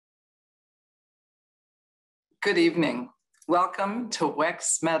Good evening. Welcome to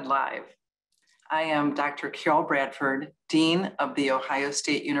WexMed Live. I am Dr. Carol Bradford, Dean of the Ohio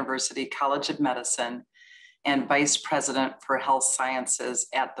State University College of Medicine and Vice President for Health Sciences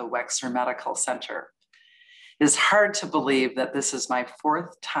at the Wexner Medical Center. It is hard to believe that this is my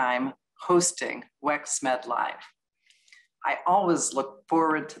fourth time hosting WexMed Live. I always look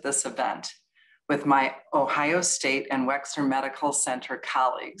forward to this event with my Ohio State and Wexner Medical Center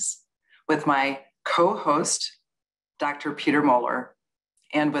colleagues, with my co-host, Dr. Peter Mohler,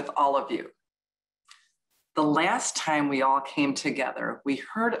 and with all of you. The last time we all came together, we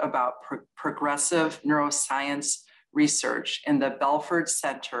heard about progressive neuroscience research in the Bradford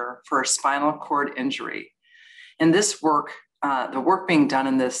Center for Spinal Cord Injury. And this work, the work being done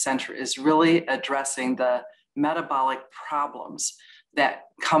in this center is really addressing the metabolic problems that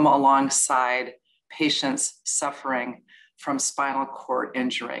come alongside patients suffering from spinal cord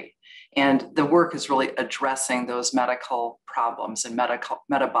injury. And the work is really addressing those medical problems and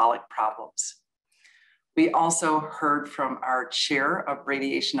metabolic problems. We also heard from our chair of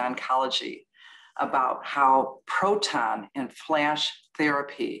radiation oncology about how proton and flash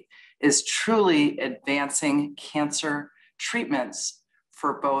therapy is truly advancing cancer treatments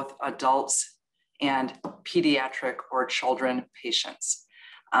for both adults and pediatric or children patients.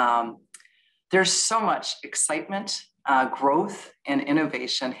 There's so much excitement, growth, and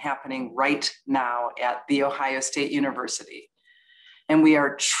innovation happening right now at The Ohio State University. And we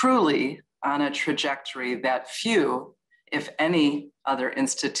are truly on a trajectory that few, if any, other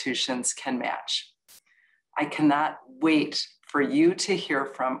institutions can match. I cannot wait for you to hear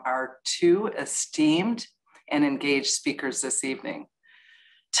from our two esteemed and engaged speakers this evening.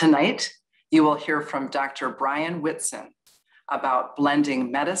 Tonight, you will hear from Dr. Bryan Whitson about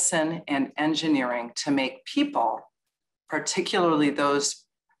blending medicine and engineering to make people, particularly those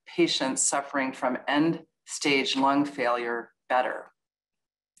patients suffering from end-stage lung failure, better.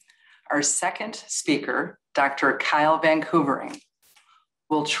 Our second speaker, Dr. VanKoevering,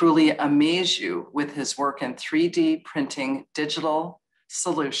 will truly amaze you with his work in 3D printing digital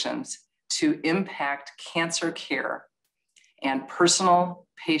solutions to impact cancer care and personal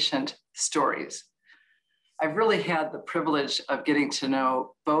patient stories. I've really had the privilege of getting to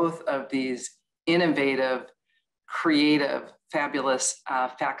know both of these innovative, creative, fabulous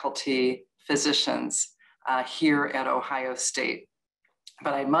faculty physicians here at Ohio State.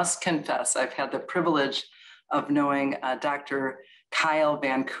 But I must confess, I've had the privilege of knowing Dr.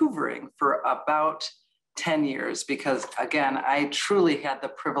 VanKoevering for about 10 years because, again, I truly had the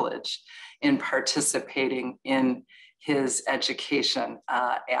privilege in participating in his education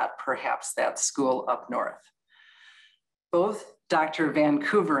at perhaps that school up north. Both Dr.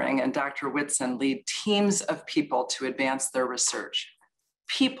 VanKoevering and Dr. Whitson lead teams of people to advance their research.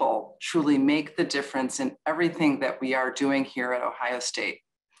 People truly make the difference in everything that we are doing here at Ohio State.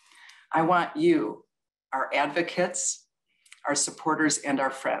 I want you, our advocates, our supporters, and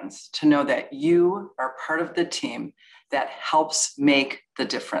our friends to know that you are part of the team that helps make the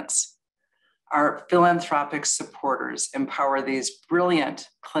difference. Our philanthropic supporters empower these brilliant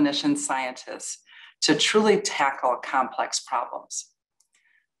clinician scientists to truly tackle complex problems.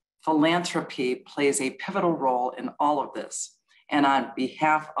 Philanthropy plays a pivotal role in all of this. And on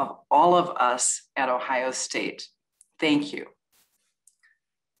behalf of all of us at Ohio State, thank you.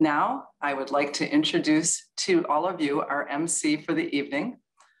 Now, I would like to introduce to all of you our MC for the evening.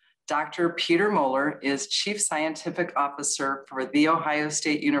 Dr. Peter Mohler is Chief Scientific Officer for The Ohio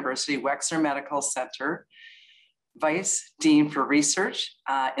State University Wexner Medical Center, Vice Dean for Research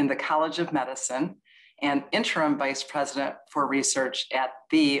in the College of Medicine, and Interim Vice President for Research at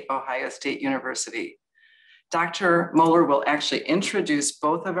The Ohio State University. Dr. Mohler will actually introduce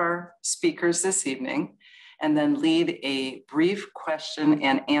both of our speakers this evening and then lead a brief question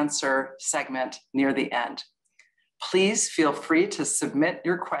and answer segment near the end. Please feel free to submit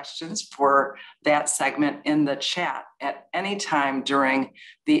your questions for that segment in the chat at any time during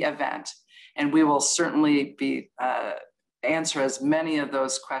the event. And we will certainly answer as many of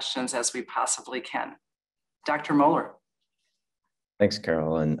those questions as we possibly can. Dr. Mohler. Thanks,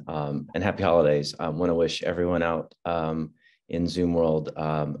 Carol, and happy holidays. I want to wish everyone out in Zoom world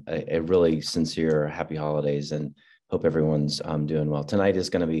a really sincere happy holidays and hope everyone's doing well. Tonight is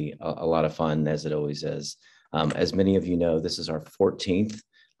going to be a lot of fun, as it always is. As many of you know, this is our 14th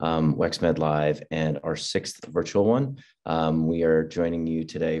WexMed Live and our 6th virtual one. We are joining you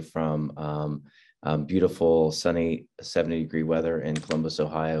today from beautiful, sunny, 70-degree weather in Columbus,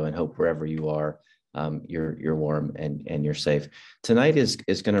 Ohio, and hope wherever you are, you're warm and you're safe. Tonight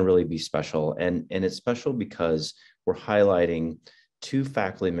is going to really be special, and it's special because we're highlighting two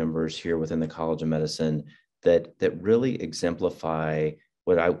faculty members here within the College of Medicine that really exemplify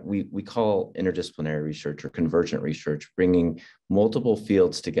what we call interdisciplinary research or convergent research, bringing multiple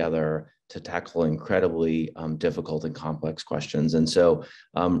fields together to tackle incredibly difficult and complex questions. And so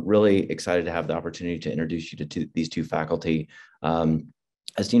really excited to have the opportunity to introduce you to these two faculty.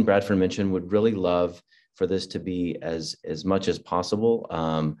 As Dean Bradford mentioned, would really love for this to be as much as possible,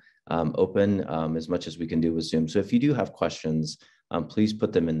 open as much as we can do with Zoom. So if you do have questions, please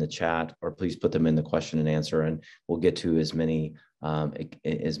put them in the chat or please put them in the question and answer, and we'll get to as many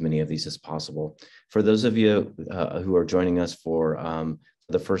of these as possible. For those of you who are joining us for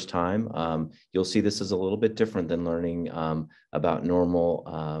the first time, you'll see this is a little bit different than learning about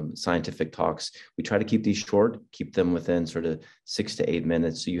normal scientific talks. We try to keep these short, keep them within sort of 6 to 8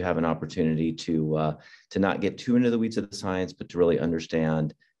 minutes, so you have an opportunity to not get too into the weeds of the science, but to really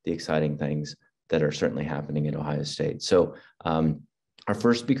understand the exciting things that are certainly happening at Ohio State. So our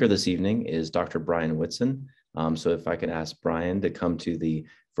first speaker this evening is Dr. Bryan Whitson. So if I could ask Bryan to come to the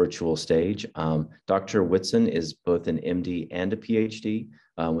virtual stage. Dr. Whitson is both an MD and a PhD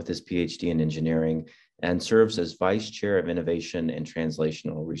with his PhD in engineering, and serves as Vice Chair of Innovation and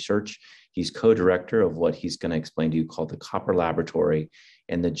Translational Research. He's co-director of what he's going to explain to you called the Copper Laboratory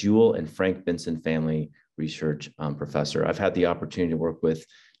and the Jewel and Frank Benson Family Research Professor. I've had the opportunity to work with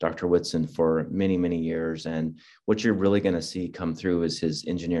Dr. Whitson for many, many years, and what you're really going to see come through is his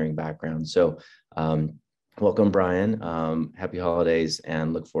engineering background. So welcome, Bryan. Happy holidays,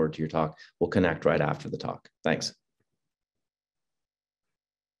 and look forward to your talk. We'll connect right after the talk. Thanks.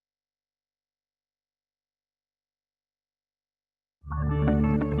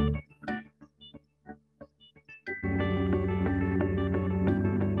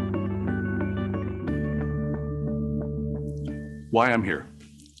 Why I'm here.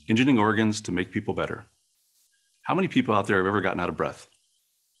 Engineering organs to make people better. How many people out there have ever gotten out of breath?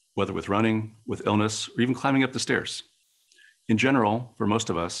 Whether with running, with illness, or even climbing up the stairs. In general, for most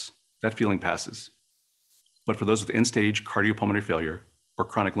of us, that feeling passes. But for those with end-stage cardiopulmonary failure or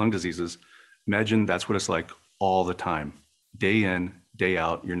chronic lung diseases, imagine that's what it's like all the time. Day in, day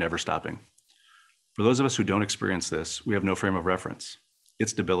out, you're never stopping. For those of us who don't experience this, we have no frame of reference.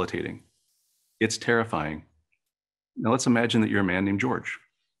 It's debilitating. It's terrifying. Now let's imagine that you're a man named George,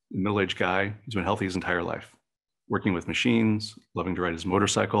 a middle-aged guy who's been healthy his entire life, working with machines, loving to ride his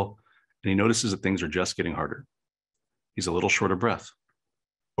motorcycle, and he notices that things are just getting harder. He's a little short of breath.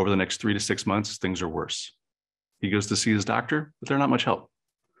 Over the next 3 to 6 months, things are worse. He goes to see his doctor, but they're not much help.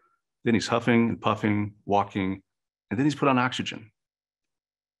 Then he's huffing and puffing, walking, and then he's put on oxygen.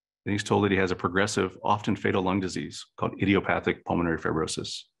 Then he's told that he has a progressive, often fatal lung disease called idiopathic pulmonary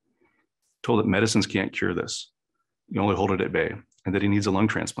fibrosis. Told that medicines can't cure this. You only hold it at bay, and that he needs a lung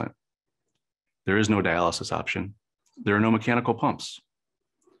transplant. There is no dialysis option. There are no mechanical pumps.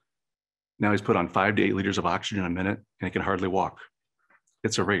 Now he's put on 5 to 8 liters of oxygen a minute, and he can hardly walk.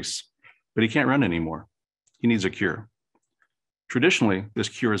 It's a race, but he can't run anymore. He needs a cure. Traditionally, this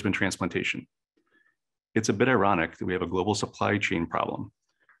cure has been transplantation. It's a bit ironic that we have a global supply chain problem.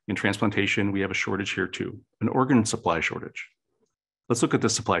 In transplantation, we have a shortage here too, an organ supply shortage. Let's look at the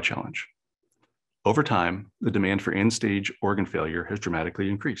supply challenge. Over time, the demand for end-stage organ failure has dramatically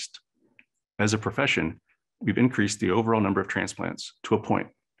increased. As a profession, we've increased the overall number of transplants to a point.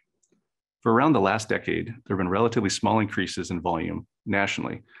 For around the last decade, there have been relatively small increases in volume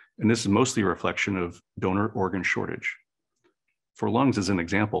nationally, and this is mostly a reflection of donor organ shortage. For lungs, as an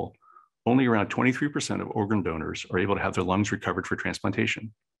example, only around 23% of organ donors are able to have their lungs recovered for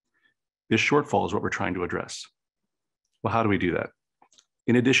transplantation. This shortfall is what we're trying to address. Well, how do we do that?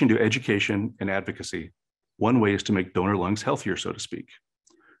 In addition to education and advocacy, one way is to make donor lungs healthier, so to speak.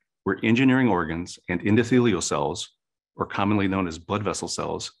 We're engineering organs and endothelial cells, or commonly known as blood vessel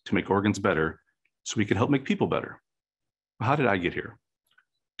cells, to make organs better so we can help make people better. Well, how did I get here?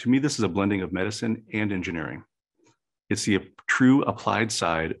 To me, this is a blending of medicine and engineering. It's the true applied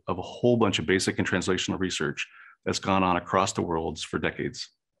side of a whole bunch of basic and translational research that's gone on across the world for decades.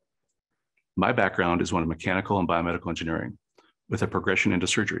 My background is one of mechanical and biomedical engineering, with a progression into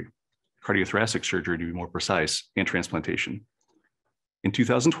surgery, cardiothoracic surgery to be more precise, and transplantation. In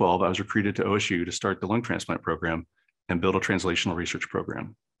 2012, I was recruited to OSU to start the lung transplant program and build a translational research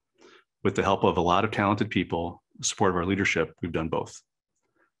program. With the help of a lot of talented people, the support of our leadership, we've done both.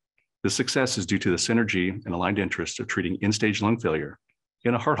 This success is due to the synergy and aligned interest of treating end-stage lung failure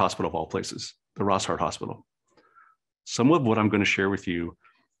in a heart hospital of all places, the Ross Heart Hospital. Some of what I'm going to share with you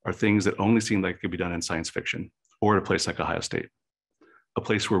are things that only seem like it could be done in science fiction or at a place like Ohio State, a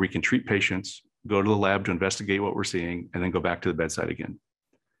place where we can treat patients, go to the lab to investigate what we're seeing, and then go back to the bedside again.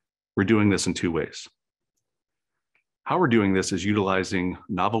 We're doing this in 2 ways. How we're doing this is utilizing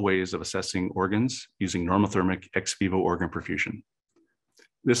novel ways of assessing organs using normothermic ex vivo organ perfusion.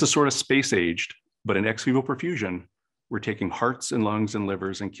 This is sort of space-aged, but in ex vivo perfusion, we're taking hearts and lungs and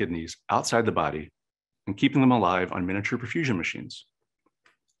livers and kidneys outside the body and keeping them alive on miniature perfusion machines.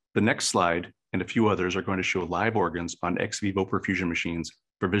 The next slide and a few others are going to show live organs on ex vivo perfusion machines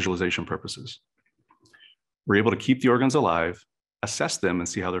for visualization purposes. We're able to keep the organs alive, assess them, and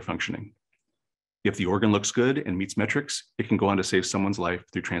see how they're functioning. If the organ looks good and meets metrics, it can go on to save someone's life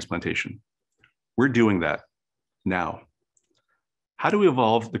through transplantation. We're doing that now. How do we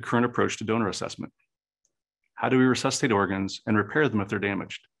evolve the current approach to donor assessment? How do we resuscitate organs and repair them if they're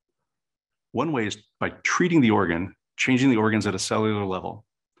damaged? One way is by treating the organ, changing the organs at a cellular level.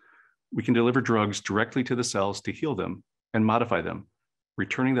 We can deliver drugs directly to the cells to heal them and modify them,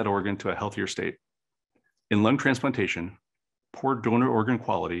 returning that organ to a healthier state. In lung transplantation, poor donor organ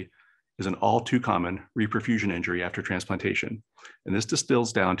quality is an all too common reperfusion injury after transplantation, and this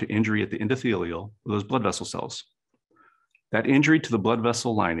distills down to injury at the endothelial of those blood vessel cells. That injury to the blood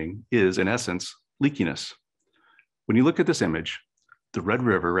vessel lining is, in essence, leakiness. When you look at this image, the red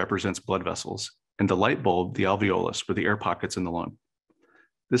river represents blood vessels, and the light bulb, the alveolus, or the air pockets in the lung.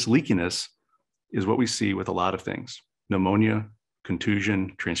 This leakiness is what we see with a lot of things: pneumonia,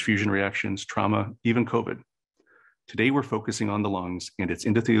 contusion, transfusion reactions, trauma, even COVID. Today, we're focusing on the lungs and its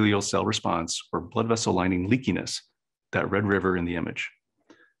endothelial cell response, or blood vessel lining leakiness, that red river in the image.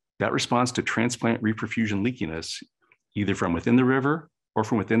 That response to transplant reperfusion leakiness, either from within the river or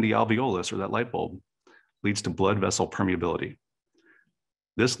from within the alveolus or that light bulb, leads to blood vessel permeability.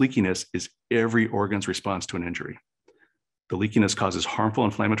 This leakiness is every organ's response to an injury. The leakiness causes harmful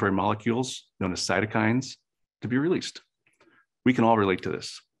inflammatory molecules, known as cytokines, to be released. We can all relate to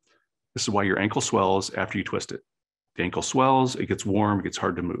this. This is why your ankle swells after you twist it. The ankle swells, it gets warm, it gets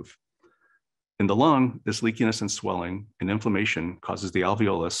hard to move. In the lung, this leakiness and swelling and inflammation causes the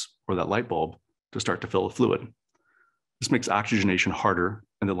alveolus, or that light bulb, to start to fill with fluid. This makes oxygenation harder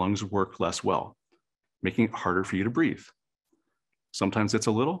and the lungs work less well, making it harder for you to breathe. Sometimes it's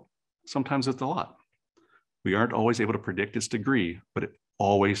a little, sometimes it's a lot. We aren't always able to predict its degree, but it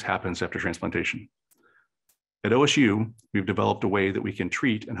always happens after transplantation. At OSU, we've developed a way that we can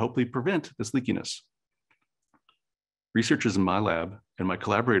treat and hopefully prevent this leakiness. Researchers in my lab and my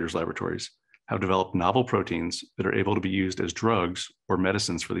collaborators' laboratories have developed novel proteins that are able to be used as drugs or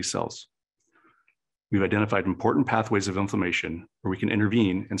medicines for these cells. We've identified important pathways of inflammation where we can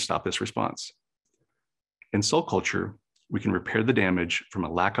intervene and stop this response. In cell culture, we can repair the damage from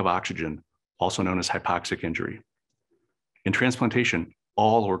a lack of oxygen, also known as hypoxic injury. In transplantation,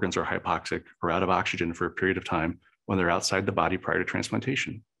 all organs are hypoxic or out of oxygen for a period of time when they're outside the body prior to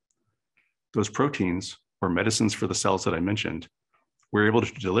transplantation. Those proteins, or medicines for the cells that I mentioned, we're able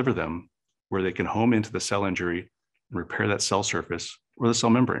to deliver them where they can home into the cell injury and repair that cell surface or the cell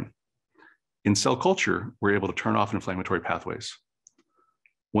membrane. In cell culture, we're able to turn off inflammatory pathways.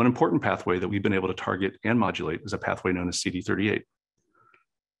 One important pathway that we've been able to target and modulate is a pathway known as CD38.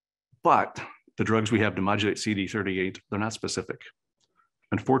 But the drugs we have to modulate CD38, they're not specific.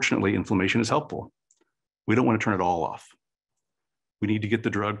 Unfortunately, inflammation is helpful. We don't want to turn it all off. We need to get the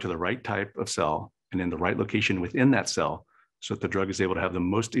drug to the right type of cell and in the right location within that cell so that the drug is able to have the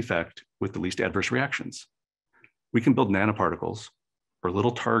most effect with the least adverse reactions. We can build nanoparticles or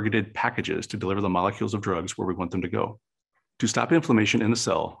little targeted packages to deliver the molecules of drugs where we want them to go. To stop inflammation in the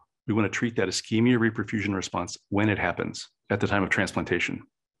cell, we want to treat that ischemia reperfusion response when it happens, at the time of transplantation.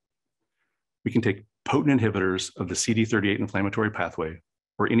 We can take potent inhibitors of the CD38 inflammatory pathway,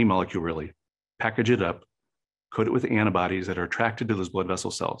 or any molecule really, package it up, coat it with antibodies that are attracted to those blood vessel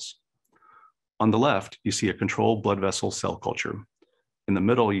cells. On the left, you see a controlled blood vessel cell culture. In the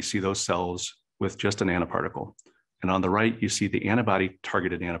middle, you see those cells with just a nanoparticle. And on the right, you see the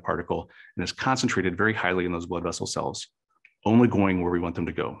antibody-targeted nanoparticle, and it's concentrated very highly in those blood vessel cells, only going where we want them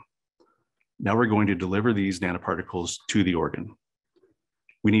to go. Now we're going to deliver these nanoparticles to the organ.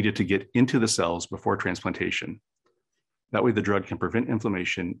 We need it to get into the cells before transplantation. That way the drug can prevent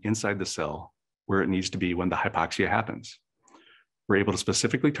inflammation inside the cell where it needs to be when the hypoxia happens. We're able to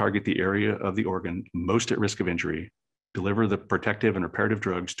specifically target the area of the organ most at risk of injury, deliver the protective and reparative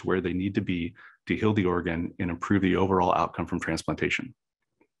drugs to where they need to be to heal the organ and improve the overall outcome from transplantation.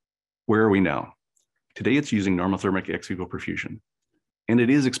 Where are we now? Today it's using normothermic ex vivo perfusion, and it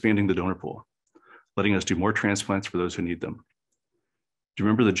is expanding the donor pool, letting us do more transplants for those who need them. Do you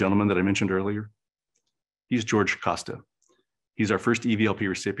remember the gentleman that I mentioned earlier? He's George Costa. He's our first EVLP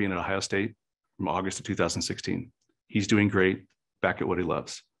recipient at Ohio State from August of 2016. He's doing great, back at what he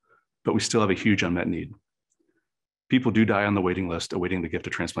loves, but we still have a huge unmet need. People do die on the waiting list awaiting the gift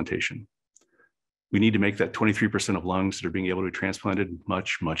of transplantation. We need to make that 23% of lungs that are being able to be transplanted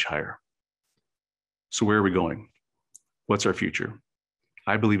much, much higher. So where are we going? What's our future?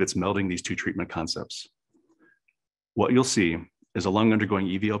 I believe it's melding these two treatment concepts. What you'll see is a lung undergoing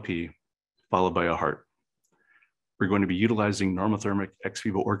EVLP followed by a heart. We're going to be utilizing normothermic ex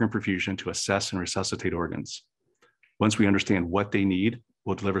vivo organ perfusion to assess and resuscitate organs. Once we understand what they need,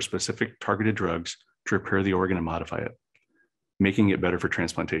 we'll deliver specific targeted drugs to repair the organ and modify it, making it better for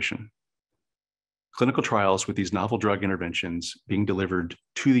transplantation. Clinical trials with these novel drug interventions being delivered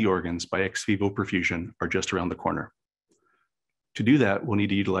to the organs by ex vivo perfusion are just around the corner. To do that, we'll need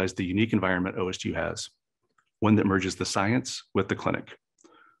to utilize the unique environment OSU has, one that merges the science with the clinic.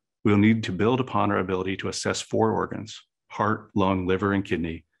 We'll need to build upon our ability to assess 4 organs, heart, lung, liver, and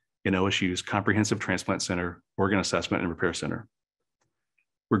kidney, in OSU's Comprehensive Transplant Center, Organ Assessment and Repair Center.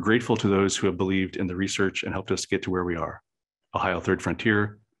 We're grateful to those who have believed in the research and helped us get to where we are. Ohio Third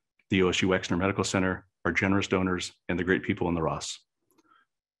Frontier, the OSU Wexner Medical Center, our generous donors, and the great people in the Ross.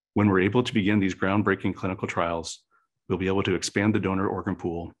 When we're able to begin these groundbreaking clinical trials, we'll be able to expand the donor organ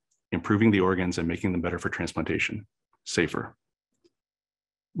pool, improving the organs and making them better for transplantation, safer.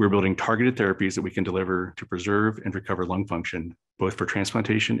 We're building targeted therapies that we can deliver to preserve and recover lung function, both for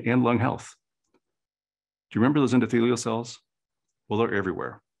transplantation and lung health. Do you remember those endothelial cells? Well, they're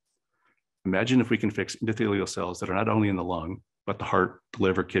everywhere. Imagine if we can fix endothelial cells that are not only in the lung, but the heart, the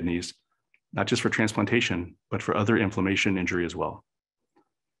liver, kidneys, not just for transplantation, but for other inflammation injury as well.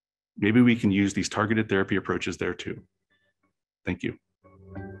 Maybe we can use these targeted therapy approaches there too. Thank you.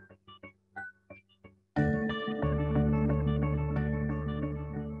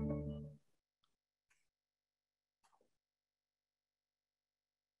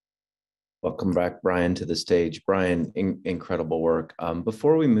 Welcome back, Bryan, to the stage. Bryan, incredible work.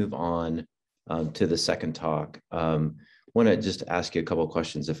 Before we move on to the second talk, want to just ask you a couple of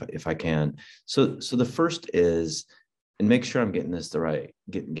questions if I can. So the first is, and make sure I'm getting this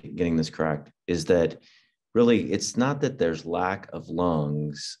getting this correct, is that really it's not that there's lack of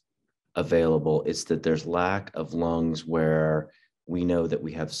lungs available, it's that there's lack of lungs where we know that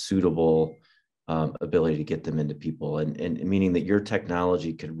we have suitable ability to get them into people, and meaning that your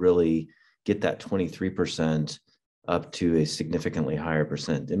technology could really get that 23% up to a significantly higher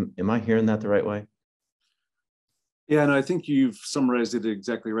percent. Am I hearing that the right way? Yeah, and I think you've summarized it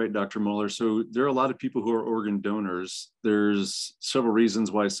exactly right, Dr. Mohler. So there are a lot of people who are organ donors. There's several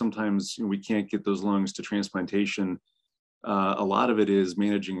reasons why sometimes we can't get those lungs to transplantation. A lot of it is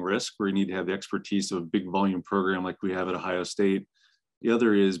managing risk, where you need to have the expertise of a big volume program like we have at Ohio State. The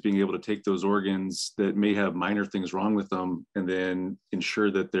other is being able to take those organs that may have minor things wrong with them and then ensure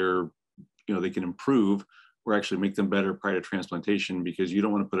that they can improve or actually make them better prior to transplantation, because you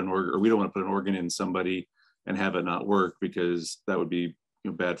don't want to put an organ, or we don't want to put an organ in somebody and have it not work, because that would be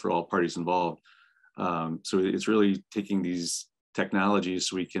bad for all parties involved. So it's really taking these technologies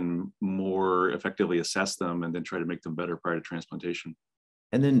so we can more effectively assess them and then try to make them better prior to transplantation.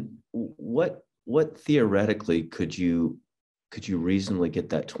 And then what theoretically could you reasonably get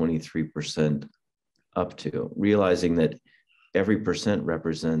that 23% up to, realizing that every percent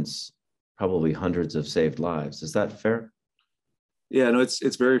represents probably hundreds of saved lives? Is that fair? Yeah, no,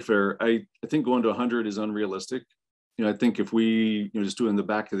 it's very fair. I think going to 100 is unrealistic. I think if we, just doing the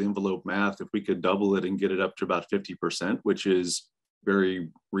back of the envelope math, if we could double it and get it up to about 50%, which is very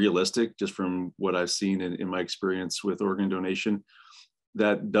realistic just from what I've seen in my experience with organ donation,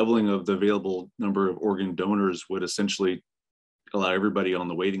 that doubling of the available number of organ donors would essentially allow everybody on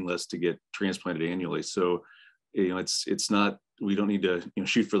the waiting list to get transplanted annually. So, it's not, we don't need to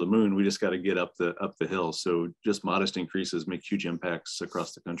shoot for the moon. We just got to get up the hill. So just modest increases make huge impacts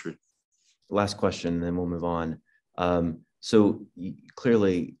across the country. Last question, then we'll move on. So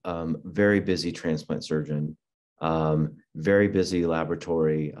clearly, very busy transplant surgeon, very busy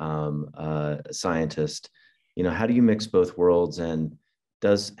laboratory scientist. How do you mix both worlds, and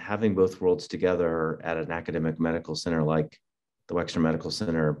does having both worlds together at an academic medical center like the Wexner Medical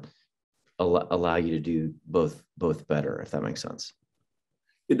Center allow you to do both better, if that makes sense?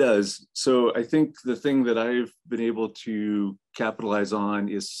 It does. So I think the thing that I've been able to capitalize on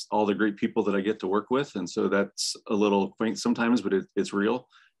is all the great people that I get to work with. And so that's a little quaint sometimes, but it's real.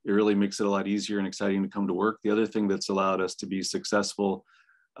 It really makes it a lot easier and exciting to come to work. The other thing that's allowed us to be successful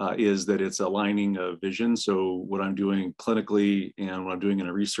is that it's aligning a vision. So what I'm doing clinically and what I'm doing in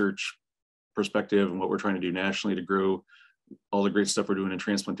a research perspective and what we're trying to do nationally to grow all the great stuff we're doing in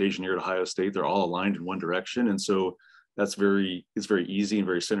transplantation here at Ohio State, they're all aligned in one direction. And so it's very easy and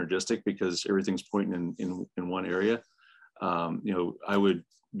very synergistic because everything's pointing in one area. I would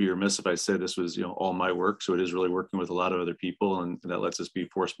be remiss if I said this was, all my work. So it is really working with a lot of other people, and that lets us be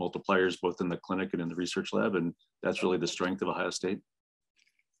force multipliers both in the clinic and in the research lab. And that's really the strength of Ohio State.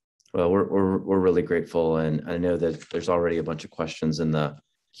 Well, we're really grateful, and I know that there's already a bunch of questions in the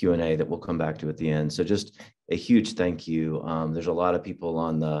Q&A that we'll come back to at the end. So just a huge thank you. There's a lot of people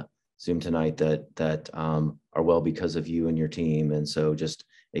on the Zoom tonight that are well because of you and your team, and so just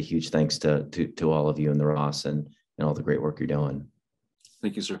a huge thanks to all of you and the Ross and all the great work you're doing.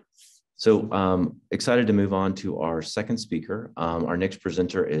 Thank you, sir. So excited to move on to our second speaker. Our next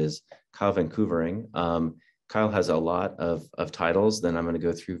presenter is Kyle VanKoevering. Kyle has a lot of titles that I'm going to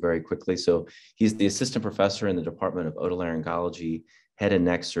go through very quickly. So he's the assistant professor in the Department of Otolaryngology, head and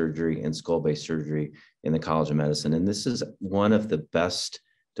neck surgery, and skull-based surgery in the College of Medicine. And this is one of the best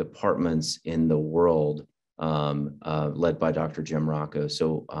departments in the world, led by Dr. Jim Rocco.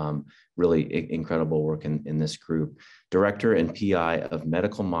 So really incredible work in this group. Director and PI of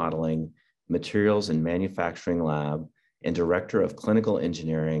Medical Modeling, Materials and Manufacturing Lab, and Director of Clinical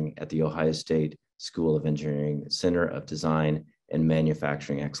Engineering at the Ohio State School of Engineering, Center of Design and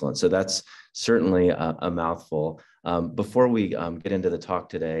Manufacturing Excellence. So that's certainly a mouthful. Before we get into the talk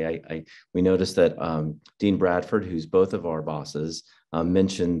today, we noticed that Dean Bradford, who's both of our bosses,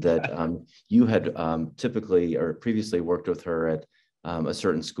 mentioned that you had typically or previously worked with her at a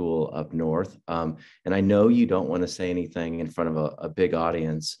certain school up north. And I know you don't want to say anything in front of a big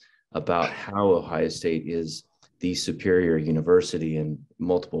audience about how Ohio State is the superior university in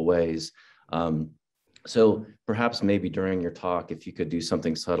multiple ways. So perhaps maybe during your talk, if you could do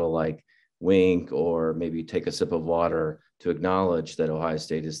something subtle like wink or maybe take a sip of water to acknowledge that Ohio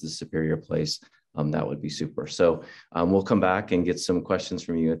State is the superior place, that would be super. So we'll come back and get some questions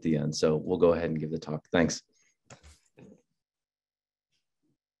from you at the end. So we'll go ahead and give the talk. Thanks.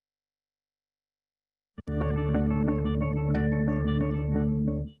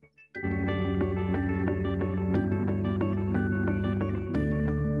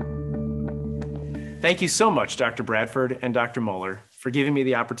 Thank you so much, Dr. Bradford and Dr. Mohler, for giving me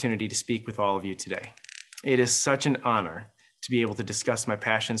the opportunity to speak with all of you today. It is such an honor to be able to discuss my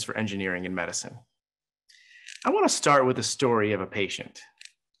passions for engineering and medicine. I want to start with a story of a patient.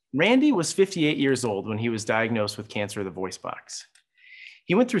 Randy was 58 years old when he was diagnosed with cancer of the voice box.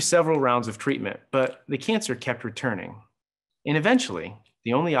 He went through several rounds of treatment, but the cancer kept returning. And eventually,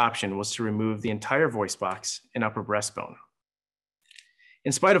 the only option was to remove the entire voice box and upper breastbone.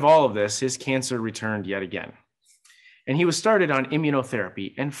 In spite of all of this, his cancer returned yet again. And he was started on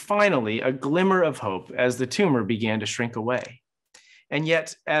immunotherapy, and finally a glimmer of hope as the tumor began to shrink away. And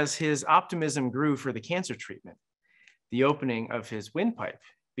yet, as his optimism grew for the cancer treatment, the opening of his windpipe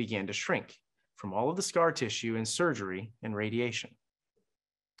began to shrink from all of the scar tissue and surgery and radiation.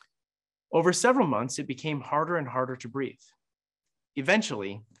 Over several months, it became harder and harder to breathe.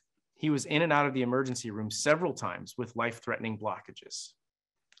 Eventually, he was in and out of the emergency room several times with life-threatening blockages.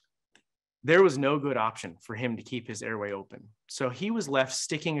 There was no good option for him to keep his airway open, so he was left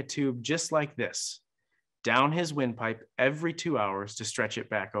sticking a tube just like this down his windpipe every 2 hours to stretch it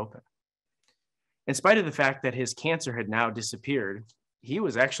back open. In spite of the fact that his cancer had now disappeared, he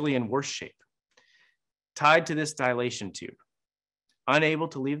was actually in worse shape, tied to this dilation tube, unable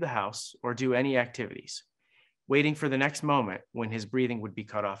to leave the house or do any activities, waiting for the next moment when his breathing would be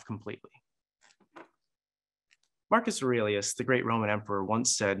cut off completely. Marcus Aurelius, the great Roman emperor,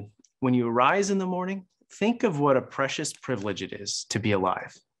 once said, "When you arise in the morning, think of what a precious privilege it is to be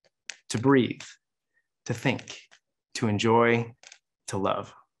alive, to breathe, to think, to enjoy, to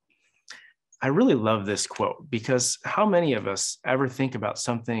love." I really love this quote because how many of us ever think about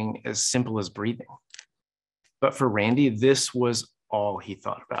something as simple as breathing? But for Randy, this was all he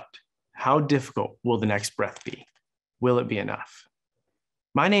thought about. How difficult will the next breath be? Will it be enough?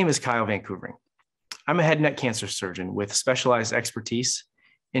 My name is Kyle VanKoevering. I'm a head and neck cancer surgeon with specialized expertise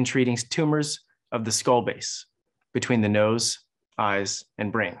in treating tumors of the skull base between the nose, eyes,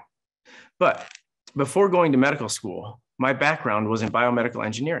 and brain. But before going to medical school, my background was in biomedical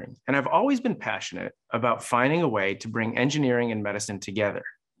engineering, and I've always been passionate about finding a way to bring engineering and medicine together.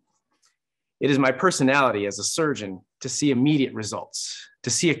 It is my personality as a surgeon to see immediate results, to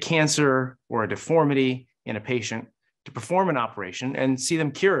see a cancer or a deformity in a patient, to perform an operation and see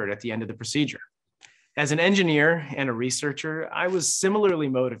them cured at the end of the procedure. As an engineer and a researcher, I was similarly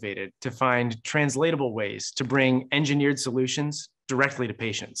motivated to find translatable ways to bring engineered solutions directly to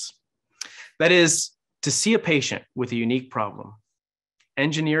patients. That is, to see a patient with a unique problem,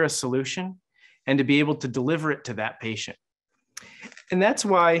 engineer a solution, and to be able to deliver it to that patient. And that's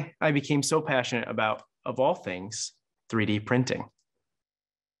why I became so passionate about, of all things, 3D printing.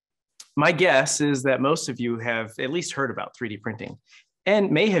 My guess is that most of you have at least heard about 3D printing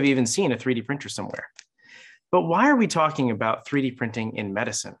and may have even seen a 3D printer somewhere. But why are we talking about 3D printing in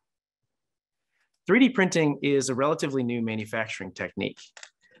medicine? 3D printing is a relatively new manufacturing technique.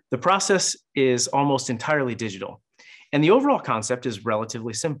 The process is almost entirely digital, and the overall concept is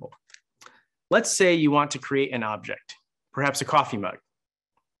relatively simple. Let's say you want to create an object, perhaps a coffee mug.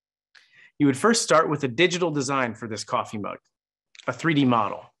 You would first start with a digital design for this coffee mug, a 3D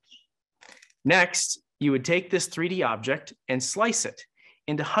model. Next, you would take this 3D object and slice it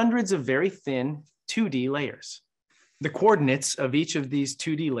into hundreds of very thin 2D layers. The coordinates of each of these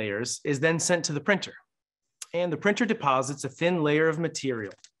 2D layers is then sent to the printer, and the printer deposits a thin layer of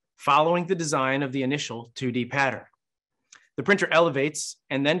material following the design of the initial 2D pattern. The printer elevates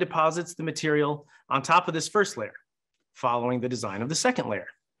and then deposits the material on top of this first layer, following the design of the second layer.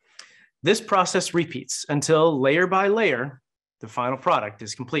 This process repeats until layer by layer, the final product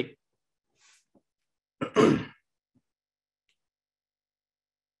is complete.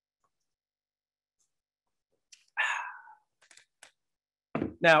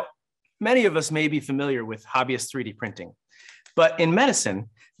 Now, many of us may be familiar with hobbyist 3D printing, but in medicine,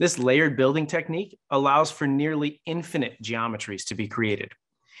 this layered building technique allows for nearly infinite geometries to be created.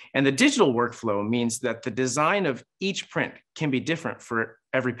 And the digital workflow means that the design of each print can be different for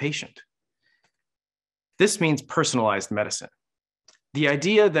every patient. This means personalized medicine. The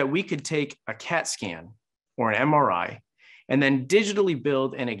idea that we could take a CAT scan or an MRI and then digitally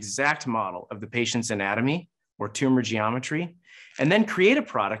build an exact model of the patient's anatomy or tumor geometry, and then create a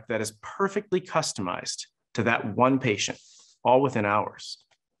product that is perfectly customized to that one patient, all within hours.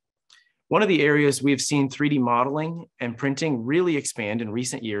 One of the areas we've seen 3D modeling and printing really expand in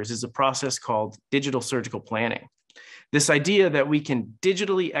recent years is a process called digital surgical planning. This idea that we can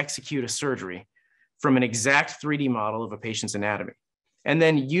digitally execute a surgery from an exact 3D model of a patient's anatomy. And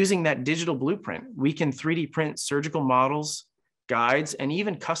then using that digital blueprint, we can 3D print surgical models, guides, and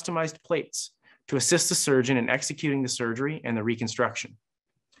even customized plates to assist the surgeon in executing the surgery and the reconstruction.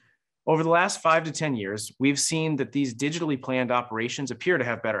 Over the last 5 to 10 years, we've seen that these digitally planned operations appear to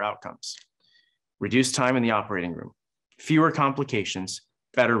have better outcomes. Reduced time in the operating room, fewer complications,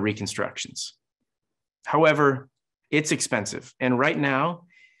 better reconstructions. However, it's expensive, and right now,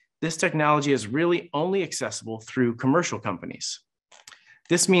 this technology is really only accessible through commercial companies.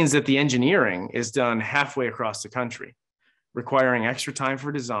 This means that the engineering is done halfway across the country, requiring extra time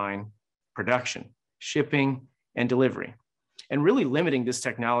for design, production, shipping, and delivery, and really limiting this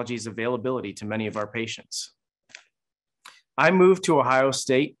technology's availability to many of our patients. I moved to Ohio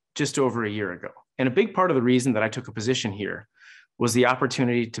State just over a year ago, and a big part of the reason that I took a position here was the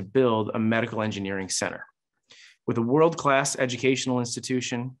opportunity to build a medical engineering center. With a world-class educational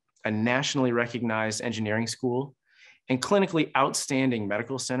institution, a nationally recognized engineering school, and clinically outstanding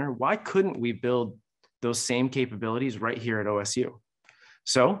medical center, why couldn't we build those same capabilities right here at OSU?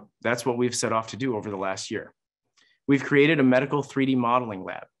 So that's what we've set off to do over the last year. We've created a medical 3D modeling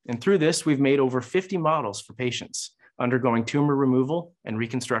lab, and through this, we've made over 50 models for patients undergoing tumor removal and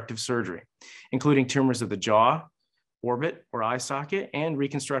reconstructive surgery, including tumors of the jaw, orbit or eye socket, and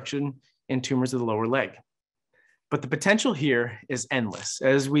reconstruction in tumors of the lower leg. But the potential here is endless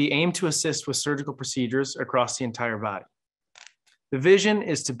as we aim to assist with surgical procedures across the entire body. The vision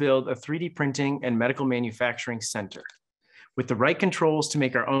is to build a 3D printing and medical manufacturing center with the right controls to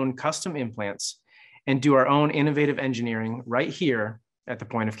make our own custom implants and do our own innovative engineering right here at the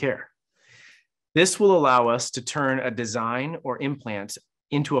point of care. This will allow us to turn a design or implant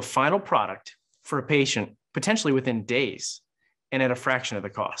into a final product for a patient, potentially within days and at a fraction of the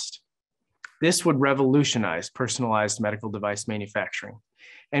cost. This would revolutionize personalized medical device manufacturing.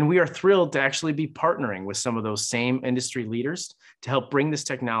 And we are thrilled to actually be partnering with some of those same industry leaders to help bring this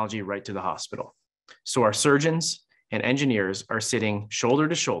technology right to the hospital. So our surgeons and engineers are sitting shoulder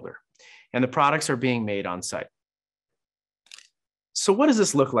to shoulder, and the products are being made on site. So what does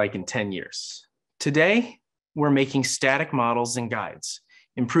this look like in 10 years? Today, we're making static models and guides,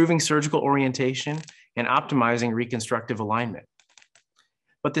 improving surgical orientation and optimizing reconstructive alignment.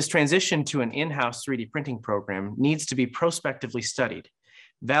 But this transition to an in-house 3D printing program needs to be prospectively studied,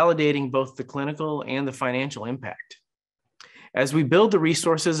 validating both the clinical and the financial impact. As we build the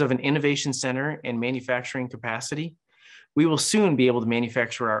resources of an innovation center and manufacturing capacity, we will soon be able to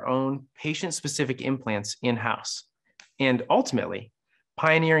manufacture our own patient-specific implants in-house, and ultimately,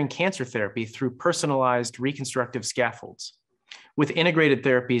 pioneering cancer therapy through personalized reconstructive scaffolds, with integrated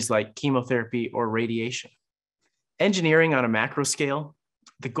therapies like chemotherapy or radiation. Engineering on a macro scale,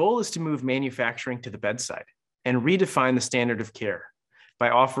 the goal is to move manufacturing to the bedside and redefine the standard of care by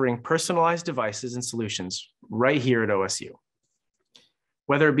offering personalized devices and solutions right here at OSU.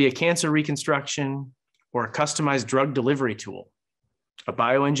 Whether it be a cancer reconstruction or a customized drug delivery tool, a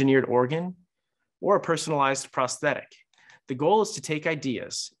bioengineered organ, or a personalized prosthetic, the goal is to take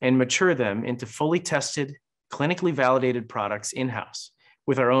ideas and mature them into fully tested, clinically validated products in-house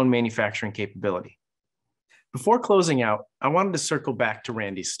with our own manufacturing capability. Before closing out, I wanted to circle back to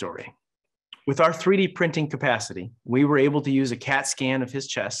Randy's story. With our 3D printing capacity, we were able to use a CAT scan of his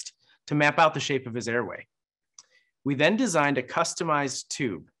chest to map out the shape of his airway. We then designed a customized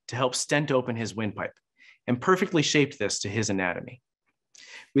tube to help stent open his windpipe and perfectly shaped this to his anatomy.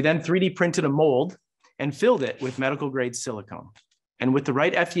 We then 3D printed a mold and filled it with medical grade silicone. And with the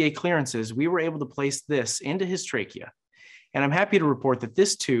right FDA clearances, we were able to place this into his trachea. And I'm happy to report that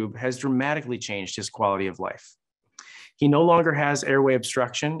this tube has dramatically changed his quality of life. He no longer has airway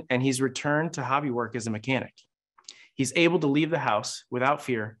obstruction, and he's returned to hobby work as a mechanic. He's able to leave the house without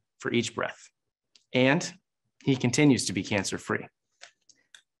fear for each breath. And he continues to be cancer-free.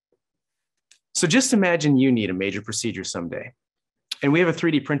 So just imagine you need a major procedure someday. And we have a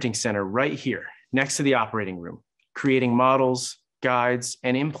 3D printing center right here next to the operating room, creating models, guides,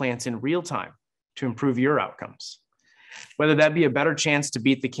 and implants in real time to improve your outcomes. Whether that be a better chance to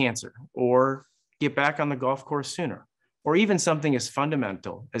beat the cancer or get back on the golf course sooner, or even something as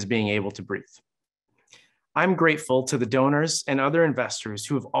fundamental as being able to breathe. I'm grateful to the donors and other investors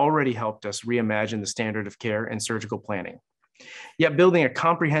who have already helped us reimagine the standard of care in surgical planning. Yet building a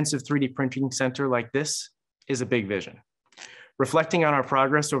comprehensive 3D printing center like this is a big vision. Reflecting on our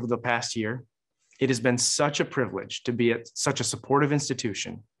progress over the past year, it has been such a privilege to be at such a supportive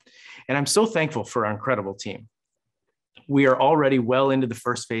institution, and I'm so thankful for our incredible team. We are already well into the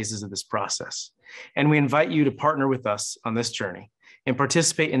first phases of this process, and we invite you to partner with us on this journey and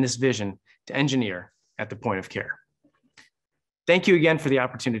participate in this vision to engineer at the point of care. Thank you again for the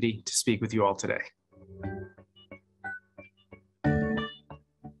opportunity to speak with you all today.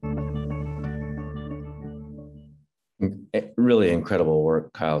 Really incredible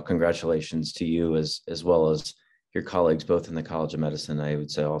work, Kyle. Congratulations to you as well as your colleagues, both in the College of Medicine, I would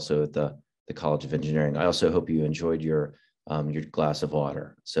say also at the College of Engineering. I also hope you enjoyed your glass of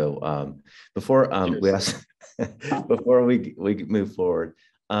water. So before we move forward,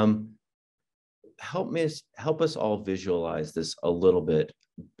 help us all visualize this a little bit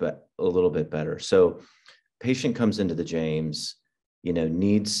better. So patient comes into the James,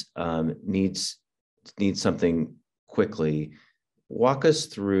 needs something quickly. Walk us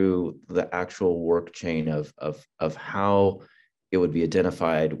through the actual work chain of how it would be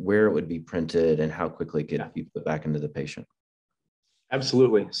identified, where it would be printed, and how quickly it could be put back into the patient.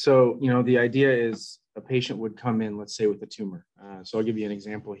 Absolutely. So, the idea is a patient would come in, let's say, with a tumor. So I'll give you an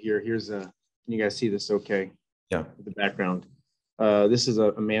example here. Can you guys see this okay? Yeah. With the background. This is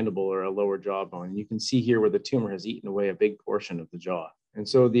a mandible or a lower jawbone. And you can see here where the tumor has eaten away a big portion of the jaw. And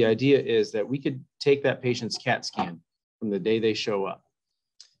so the idea is that we could take that patient's CAT scan from the day they show up.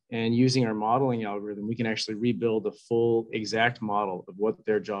 And using our modeling algorithm, we can actually rebuild a full exact model of what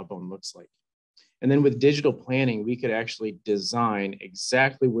their jawbone looks like. And then with digital planning, we could actually design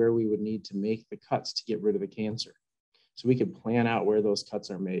exactly where we would need to make the cuts to get rid of the cancer. So we could plan out where those cuts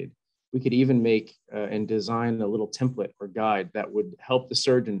are made. We could even make and design a little template or guide that would help the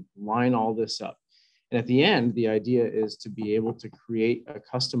surgeon line all this up. And at the end, the idea is to be able to create a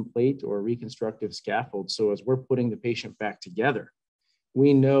custom plate or a reconstructive scaffold. So as we're putting the patient back together,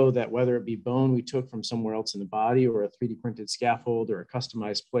 we know that whether it be bone we took from somewhere else in the body or a 3D printed scaffold or a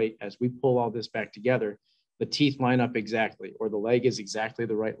customized plate, as we pull all this back together, the teeth line up exactly, or the leg is exactly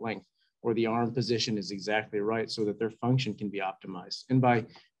the right length, or the arm position is exactly right so that their function can be optimized. And by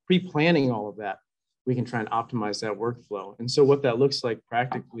pre-planning all of that, we can try and optimize that workflow. And so what that looks like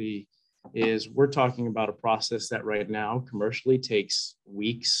practically is we're talking about a process that right now commercially takes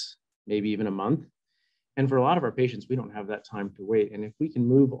weeks, maybe even a month. And for a lot of our patients, we don't have that time to wait. And if we can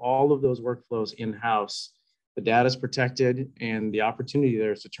move all of those workflows in-house, the data is protected and the opportunity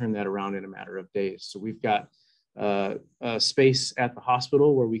there is to turn that around in a matter of days. So we've got a space at the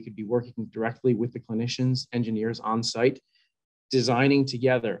hospital where we could be working directly with the clinicians, engineers on site, designing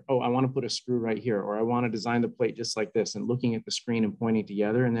together. Oh, I want to put a screw right here, or I want to design the plate just like this, and looking at the screen and pointing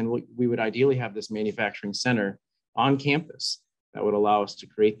together. And then we would ideally have this manufacturing center on campus that would allow us to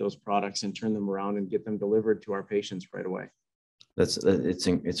create those products and turn them around and get them delivered to our patients right away.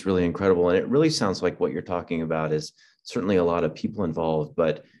 It's really incredible. And it really sounds like what you're talking about is certainly a lot of people involved,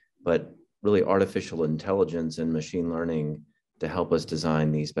 but really artificial intelligence and machine learning to help us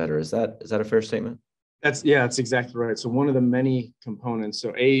design these better. Is that a fair statement? That's exactly right. So one of the many components,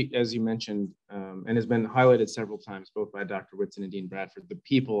 as you mentioned, and has been highlighted several times, both by Dr. Whitson and Dean Bradford, the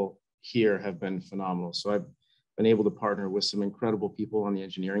people here have been phenomenal. So I've been able to partner with some incredible people on the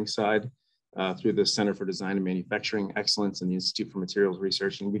engineering side through the Center for Design and Manufacturing Excellence and the Institute for Materials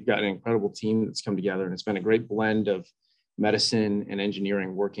Research. And we've got an incredible team that's come together, and it's been a great blend of medicine and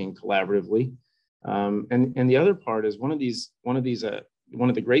engineering working collaboratively. And the other part is one of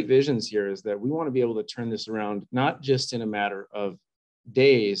the great visions here is that we want to be able to turn this around, not just in a matter of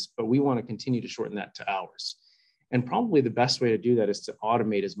days, but we want to continue to shorten that to hours. And probably the best way to do that is to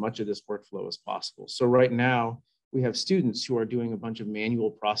automate as much of this workflow as possible. So right now, we have students who are doing a bunch of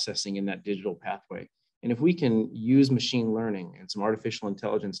manual processing in that digital pathway. And if we can use machine learning and some artificial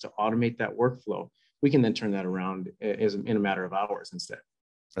intelligence to automate that workflow, we can then turn that around in a matter of hours instead.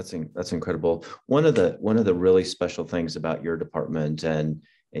 That's incredible. One of the really special things about your department, and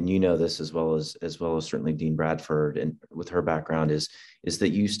you know this as well as certainly Dean Bradford and with her background is that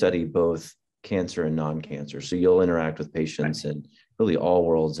you study both cancer and non-cancer. So you'll interact with patients in really all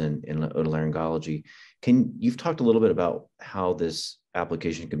worlds in otolaryngology. You've talked a little bit about how this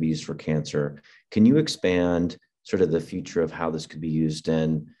application can be used for cancer. Can you expand sort of the future of how this could be used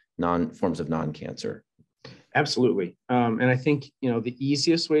in forms of non-cancer? Absolutely. And I think, the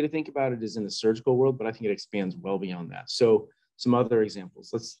easiest way to think about it is in the surgical world, but I think it expands well beyond that. So some other examples,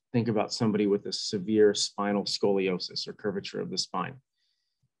 let's think about somebody with a severe spinal scoliosis or curvature of the spine.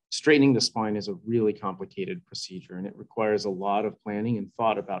 Straightening the spine is a really complicated procedure, and it requires a lot of planning and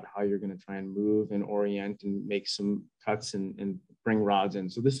thought about how you're going to try and move and orient and make some cuts and bring rods in.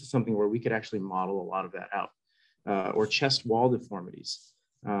 So this is something where we could actually model a lot of that out, or chest wall deformities.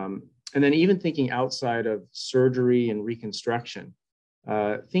 And then even thinking outside of surgery and reconstruction,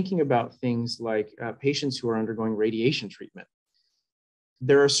 thinking about things like patients who are undergoing radiation treatment.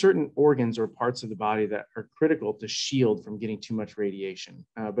 There are certain organs or parts of the body that are critical to shield from getting too much radiation,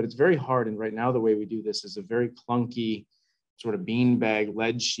 but it's very hard. And right now, the way we do this is a very clunky sort of beanbag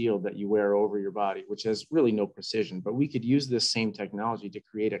lead shield that you wear over your body, which has really no precision. But we could use this same technology to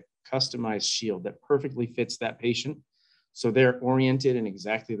create a customized shield that perfectly fits that patient. So they're oriented in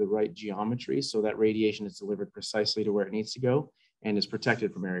exactly the right geometry so that radiation is delivered precisely to where it needs to go and is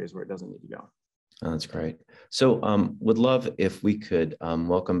protected from areas where it doesn't need to go. Oh, that's great. So would love if we could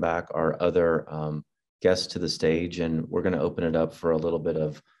welcome back our other guests to the stage, and we're going to open it up for a little bit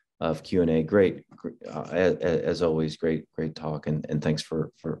of Q&A. Great, as always, great talk, and thanks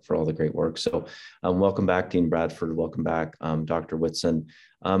for all the great work. So welcome back, Dean Bradford. Welcome back, Dr. Whitson.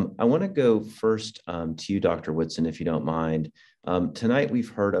 I want to go first to you, Dr. Whitson, if you don't mind. Tonight we've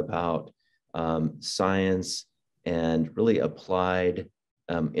heard about science and really applied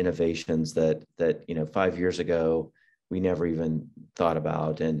innovations that 5 years ago we never even thought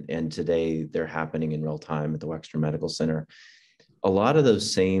about, and today they're happening in real time at the Wexner Medical Center. A lot of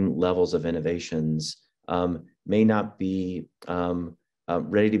those same levels of innovations may not be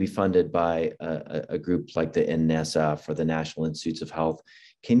ready to be funded by a group like the NSF or the National Institutes of Health.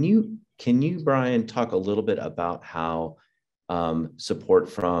 Can you, Bryan, talk a little bit about how support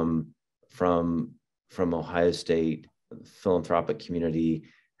from Ohio State philanthropic community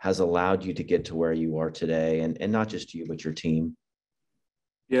has allowed you to get to where you are today, and not just you, but your team?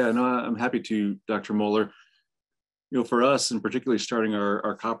 Yeah, no, I'm happy to, Dr. Mohler. For us, and particularly starting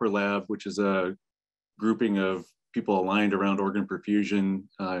our copper lab, which is a grouping of people aligned around organ perfusion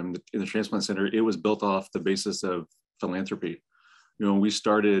in the transplant center, it was built off the basis of philanthropy. When we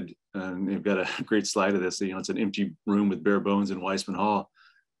started, and they've got a great slide of this, it's an empty room with bare bones in Weissman Hall.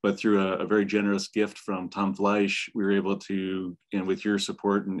 But through a very generous gift from Tom Fleisch, we were able to, and with your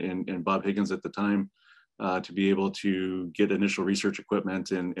support and Bob Higgins at the time, to be able to get initial research equipment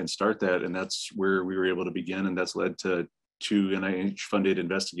and start that. And that's where we were able to begin. And that's led to 2 NIH-funded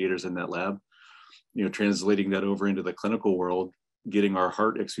investigators in that lab. Translating that over into the clinical world, getting our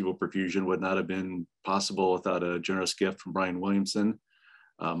heart ex vivo perfusion would not have been possible without a generous gift from Bryan Williamson.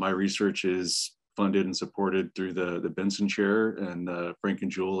 My research is funded and supported through the Benson chair, and Frank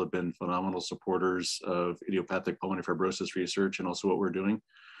and Jewel have been phenomenal supporters of idiopathic pulmonary fibrosis research and also what we're doing.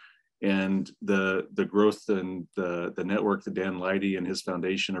 And the growth and the network that Dan Leidy and his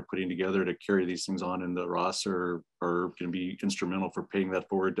foundation are putting together to carry these things on in the Ross are going to be instrumental for paying that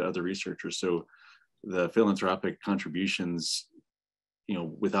forward to other researchers. So the philanthropic contributions,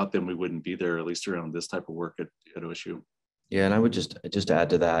 without them, we wouldn't be there, at least around this type of work at OSU. Yeah, and I would just add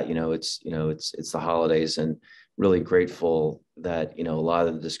to that, it's the holidays, and really grateful that a lot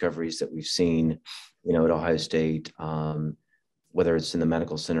of the discoveries that we've seen, at Ohio State, whether it's in the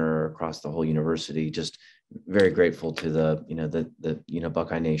medical center or across the whole university, just very grateful to the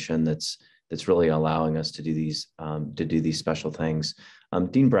Buckeye Nation that's really allowing us to do these special things.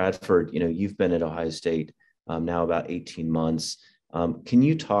 Dean Bradford, you've been at Ohio State now about 18 months. Can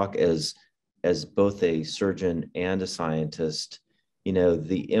you talk as as both a surgeon and a scientist,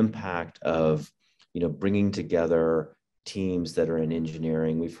 the impact of, bringing together teams that are in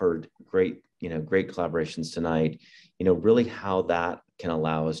engineering. We've heard great collaborations tonight, really how that can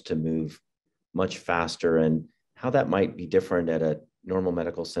allow us to move much faster and how that might be different at a normal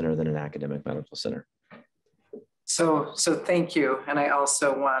medical center than an academic medical center. So thank you. And I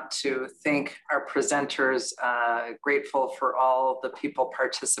also want to thank our presenters, grateful for all the people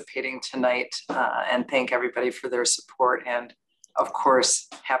participating tonight, and thank everybody for their support. And of course,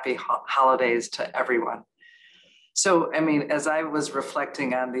 happy holidays to everyone. So, I mean, as I was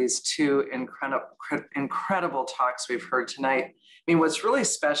reflecting on these two incredible talks we've heard tonight, I mean, what's really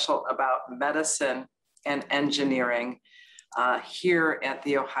special about medicine and engineering here at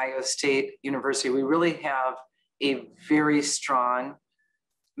The Ohio State University, we really have a very strong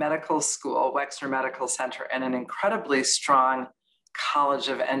medical school, Wexner Medical Center, and an incredibly strong College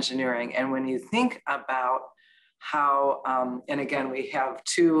of Engineering. And when you think about how, and again, we have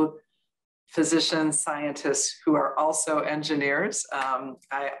two physicians, scientists who are also engineers.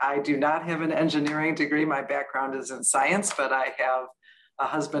 I do not have an engineering degree. My background is in science, but I have a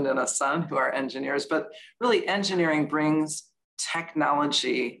husband and a son who are engineers. But really, engineering brings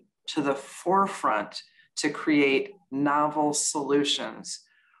technology to the forefront to create novel solutions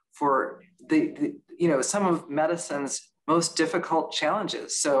for some of medicine's most difficult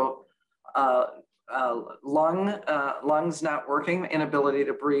challenges. So lungs not working, inability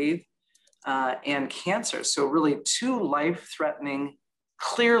to breathe, and cancer. So really two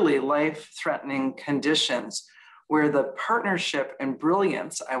clearly life-threatening conditions where the partnership and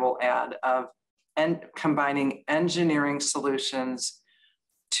brilliance, I will add, of combining engineering solutions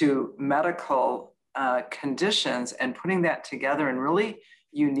to medical conditions and putting that together in really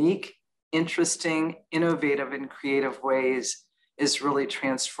unique, interesting, innovative, and creative ways is really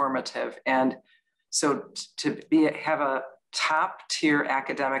transformative. And so to have a top-tier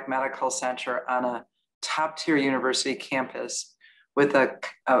academic medical center on a top-tier university campus with a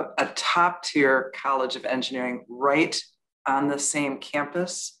top-tier College of Engineering right on the same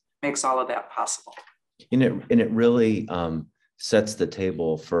campus makes all of that possible. And it really sets the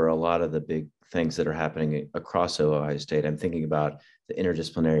table for a lot of the big things that are happening across Ohio State. I'm thinking about the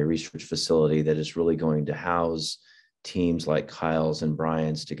interdisciplinary research facility that is really going to house teams like Kyle's and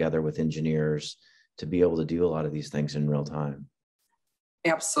Bryan's together with engineers to be able to do a lot of these things in real time.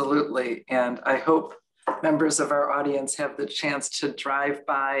 Absolutely. And I hope members of our audience have the chance to drive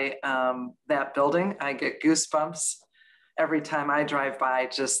by that building. I get goosebumps every time I drive by,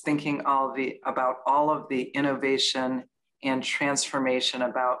 just thinking about all of the innovation and transformation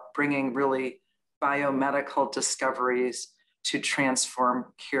about bringing really biomedical discoveries to transform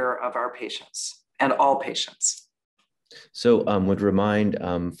care of our patients and all patients. So would remind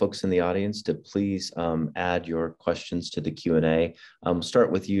folks in the audience to please add your questions to the Q&A.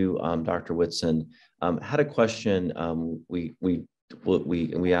 Start with you, Dr. Whitson. Had a question. We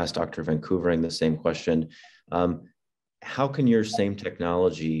asked Dr. VanKoevering the same question. How can your same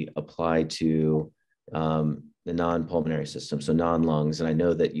technology apply to the non-pulmonary system, so non-lungs? And I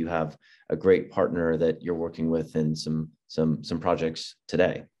know that you have a great partner that you're working with in some projects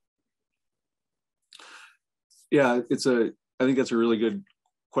today. Yeah, I think that's a really good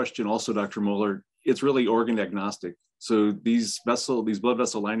question also, Dr. Mohler. It's really organ agnostic. So these blood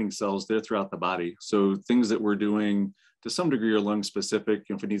vessel lining cells, they're throughout the body. So things that we're doing to some degree are lung specific.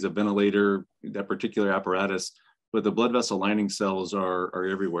 If it needs a ventilator, that particular apparatus, but the blood vessel lining cells are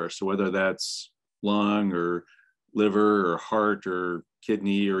everywhere. So whether that's lung or liver or heart or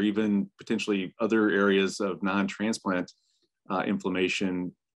kidney, or even potentially other areas of non-transplant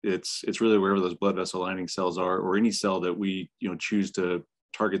inflammation, it's really wherever those blood vessel lining cells are, or any cell that we choose to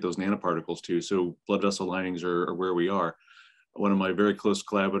target those nanoparticles to. So blood vessel linings are where we are. One of my very close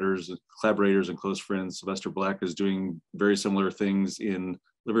collaborators and close friends, Sylvester Black, is doing very similar things in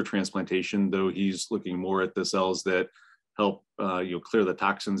liver transplantation, though he's looking more at the cells that help clear the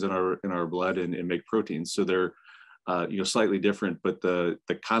toxins in our blood and make proteins. So they're slightly different, but the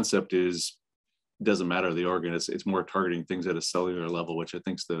concept doesn't matter the organ. It's more targeting things at a cellular level, which I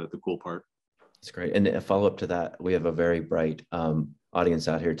think is the cool part. That's great. And a follow up to that, we have a very bright audience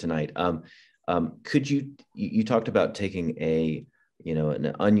out here tonight. Could you talked about taking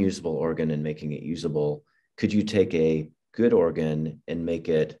an unusable organ and making it usable. Could you take a good organ and make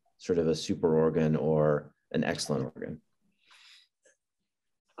it sort of a super organ or an excellent organ?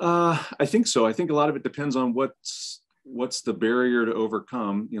 I think so. I think a lot of it depends on what's the barrier to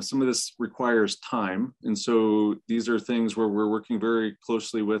overcome. Some of this requires time. And so these are things where we're working very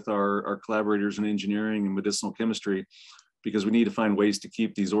closely with our collaborators in engineering and medicinal chemistry because we need to find ways to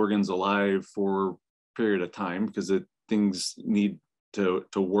keep these organs alive for a period of time, because things need to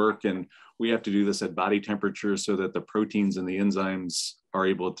work, and we have to do this at body temperature so that the proteins and the enzymes are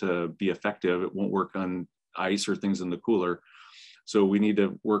able to be effective. It won't work on ice or things in the cooler. So we need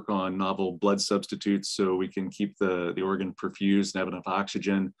to work on novel blood substitutes so we can keep the organ perfused and have enough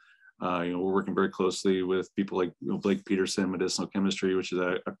oxygen. We're working very closely with people like Blake Peterson, medicinal chemistry, which is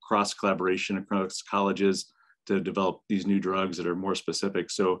a cross collaboration across colleges to develop these new drugs that are more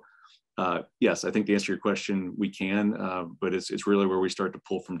specific. So yes, I think to answer your question, we can, but it's really where we start to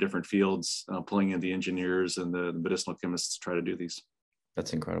pull from different fields, pulling in the engineers and the medicinal chemists to try to do these.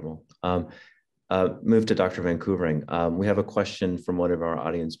 That's incredible. Move to Dr. VanKoevering. We have a question from one of our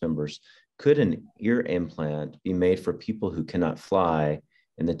audience members. Could an ear implant be made for people who cannot fly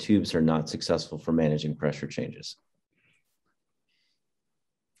and the tubes are not successful for managing pressure changes?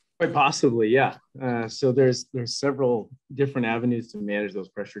 Quite possibly, yeah. So there's several different avenues to manage those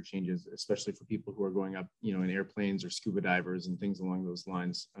pressure changes, especially for people who are going up, in airplanes or scuba divers and things along those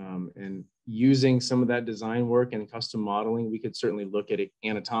lines. And using some of that design work and custom modeling, we could certainly look at it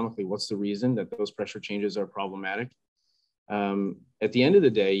anatomically. What's the reason that those pressure changes are problematic? At the end of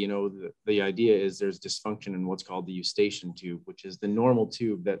the day, the idea is there's dysfunction in what's called the eustachian tube, which is the normal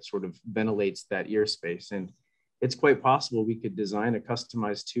tube that sort of ventilates that ear space. And it's quite possible we could design a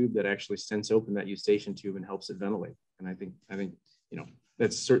customized tube that actually stents open that eustachian tube and helps it ventilate. And I think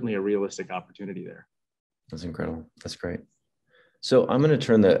that's certainly a realistic opportunity there. That's incredible. That's great. So I'm going to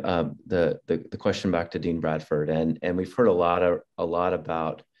turn the question back to Dean Bradford, and we've heard a lot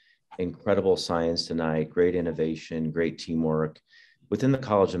about incredible science tonight, great innovation, great teamwork within the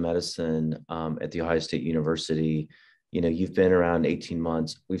College of Medicine at The Ohio State University. You've been around 18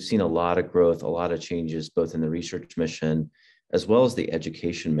 months. We've seen a lot of growth, a lot of changes, both in the research mission as well as the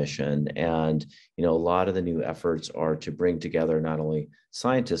education mission. And, a lot of the new efforts are to bring together not only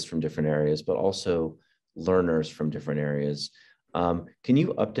scientists from different areas, but also learners from different areas. Can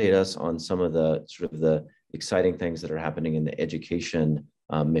you update us on some of the sort of the exciting things that are happening in the education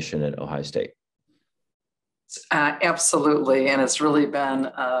mission at Ohio State? Absolutely. And it's really been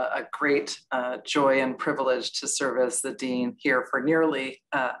a great joy and privilege to serve as the dean here for nearly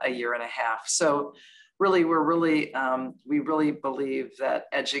a year and a half. So really, we really believe that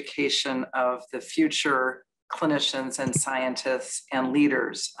education of the future clinicians and scientists and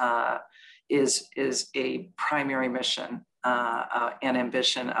leaders is a primary mission and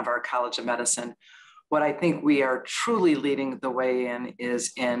ambition of our College of Medicine. What I think we are truly leading the way in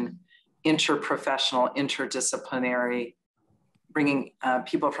is in interprofessional, interdisciplinary, bringing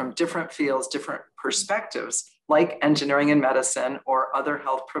people from different fields, different perspectives, like engineering and medicine or other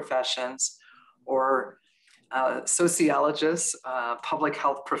health professions or sociologists, public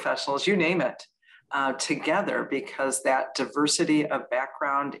health professionals, you name it, together, because that diversity of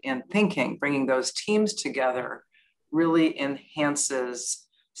background and thinking, bringing those teams together really enhances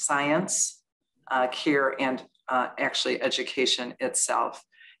science, care, and actually education itself.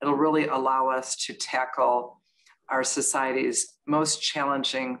 It'll really allow us to tackle our society's most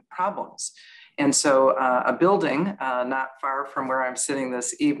challenging problems. And so a building not far from where I'm sitting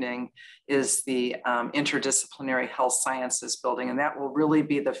this evening is the Interdisciplinary Health Sciences building. And that will really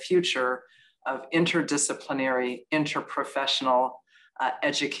be the future of interdisciplinary, interprofessional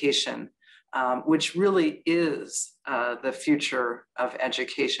education, which really is the future of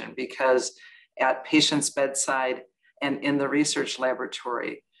education, because at patient's bedside and in the research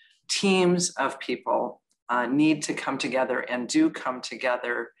laboratory, teams of people need to come together and do come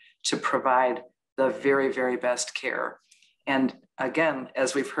together to provide the very, very best care. And again,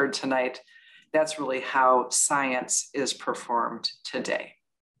 as we've heard tonight, that's really how science is performed today.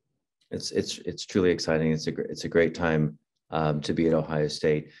 It's truly exciting. It's a great time to be at Ohio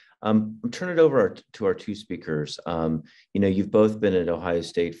State. I'll turn it over to our two speakers. You've both been at Ohio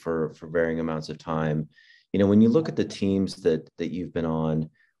State for varying amounts of time. When you look at the teams that you've been on,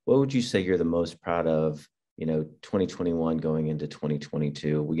 what would you say you're the most proud of, 2021 going into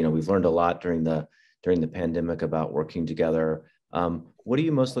 2022? We've learned a lot during the pandemic about working together. What do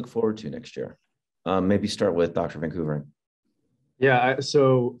you most look forward to next year? Maybe start with Dr. VanKoevering. Yeah,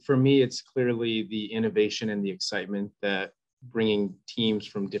 so for me, it's clearly the innovation and the excitement that bringing teams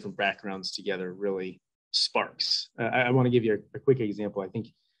from different backgrounds together really sparks. I want to give you a quick example. I think,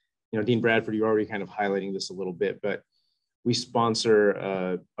 Dean Bradford, you're already kind of highlighting this a little bit, but we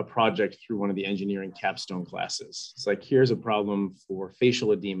sponsor a project through one of the engineering capstone classes. It's like, here's a problem for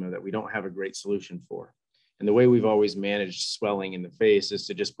facial edema that we don't have a great solution for. And the way we've always managed swelling in the face is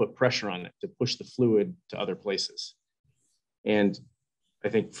to just put pressure on it to push the fluid to other places. And I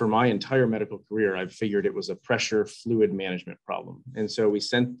think for my entire medical career, I've figured it was a pressure fluid management problem. And so we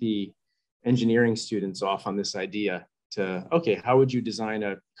sent the engineering students off on this idea to, okay, how would you design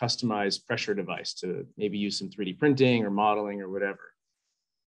a customized pressure device to maybe use some 3D printing or modeling or whatever?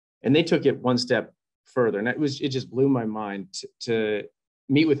 And they took it one step further. And it just blew my mind to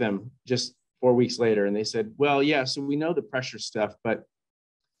meet with them just 4 weeks later. And they said, well, yeah, so we know the pressure stuff, but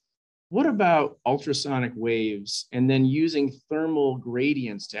what about ultrasonic waves and then using thermal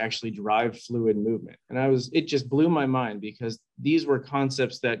gradients to actually drive fluid movement? And it just blew my mind, because these were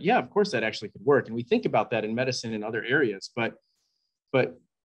concepts that, yeah, of course that actually could work. And we think about that in medicine and other areas, but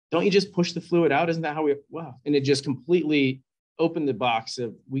don't you just push the fluid out? Isn't that how wow. And it just completely opened the box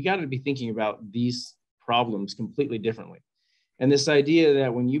of, we got to be thinking about these problems completely differently. And this idea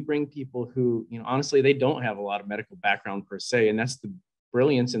that when you bring people who, honestly, they don't have a lot of medical background per se, and that's the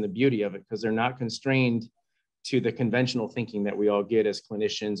brilliance and the beauty of it, because they're not constrained to the conventional thinking that we all get as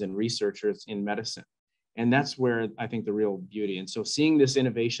clinicians and researchers in medicine. And that's where I think the real beauty. And so seeing this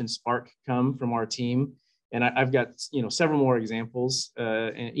innovation spark come from our team, and I've got several more examples,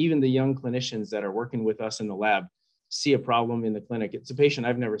 and even the young clinicians that are working with us in the lab see a problem in the clinic. It's a patient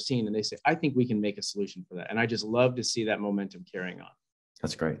I've never seen, and they say, I think we can make a solution for that. And I just love to see that momentum carrying on.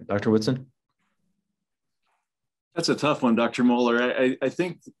 That's great. Dr. Whitson? That's a tough one, Dr. Mohler. I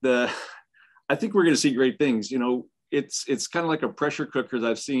think we're going to see great things. It's kind of like a pressure cooker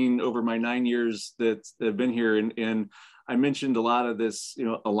that I've seen over my 9 years that have been here. And I mentioned a lot of this,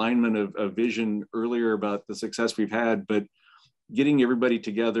 alignment of vision earlier about the success we've had, but getting everybody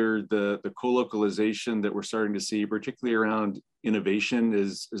together, the co-localization that we're starting to see, particularly around innovation,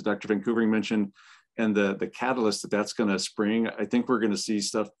 as Dr. VanKoevering mentioned, and the catalyst that's going to spring. I think we're going to see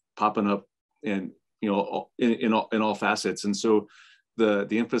stuff popping up and in all facets. And so the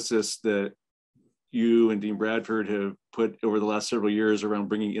emphasis that you and Dean Bradford have put over the last several years around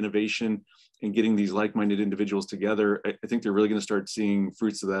bringing innovation and getting these like-minded individuals together, I think they're really going to start seeing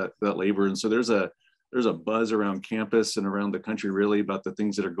fruits of that labor. And so there's a buzz around campus and around the country really about the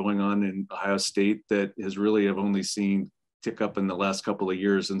things that are going on in Ohio State that has really have only seen tick up in the last couple of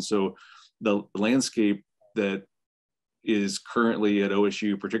years. And so the landscape that is currently at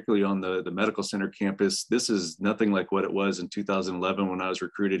OSU, particularly on the medical center campus, this is nothing like what it was in 2011 when I was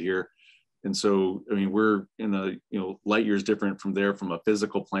recruited here. And so, we're in light years different from there from a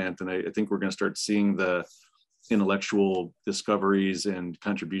physical plant. And I think we're going to start seeing the intellectual discoveries and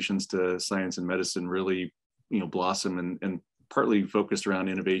contributions to science and medicine really, blossom and partly focused around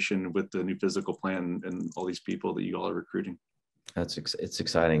innovation with the new physical plant and all these people that you all are recruiting. It's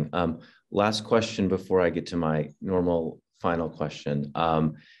exciting. Last question before I get to my normal final question.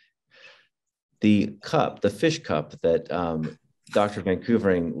 The fish cup that Dr.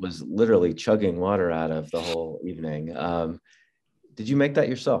 VanKoevering was literally chugging water out of the whole evening. Did you make that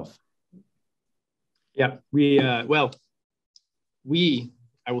yourself? Yeah, I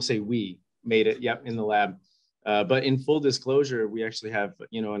will say we made it, in the lab. But in full disclosure, we actually have,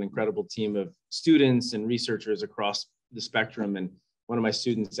 an incredible team of students and researchers across the spectrum. And one of my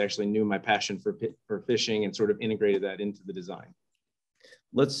students actually knew my passion for fishing and sort of integrated that into the design.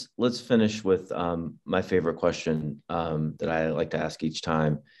 Let's finish with my favorite question that I like to ask each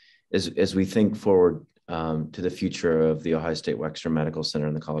time. As we think forward to the future of the Ohio State Wexner Medical Center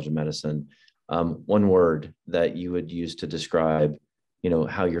and the College of Medicine, one word that you would use to describe,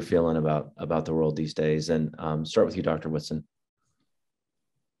 how you're feeling about the world these days. And start with you, Dr. Whitson.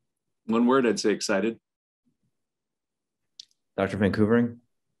 One word, I'd say excited. Dr. VanKoevering?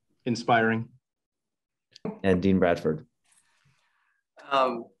 Inspiring. And Dean Bradford?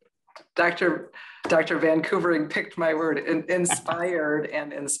 Dr. VanKoevering picked my word. Inspired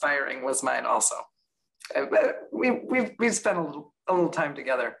and inspiring was mine also. We've spent a little time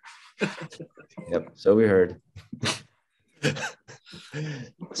together. Yep, so we heard.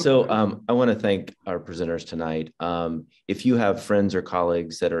 So I want to thank our presenters tonight. If you have friends or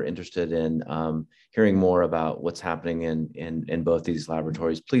colleagues that are interested in hearing more about what's happening in both these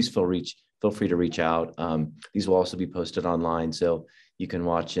laboratories, please feel free to reach out. These will also be posted online, so you can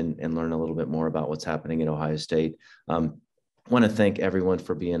watch and learn a little bit more about what's happening at Ohio State. I want to thank everyone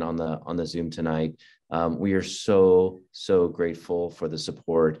for being on the Zoom tonight. We are so grateful for the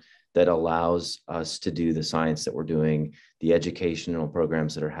support that allows us to do the science that we're doing, the educational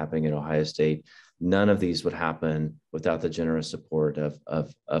programs that are happening at Ohio State. None of these would happen without the generous support of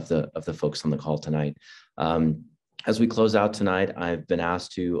the folks on the call tonight. As we close out tonight, I've been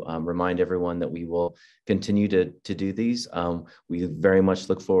asked to remind everyone that we will continue to do these. We very much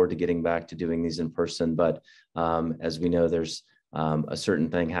look forward to getting back to doing these in person, but as we know, there's a certain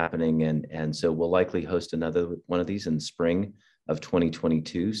thing happening, and so we'll likely host another one of these in spring of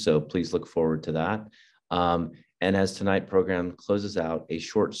 2022. So please look forward to that. And as tonight's program closes out, a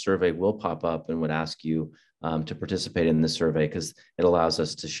short survey will pop up and would ask you to participate in this survey because it allows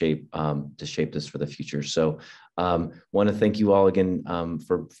us to shape this for the future. So want to thank you all again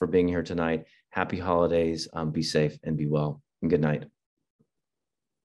for being here tonight. Happy holidays, be safe and be well, and good night.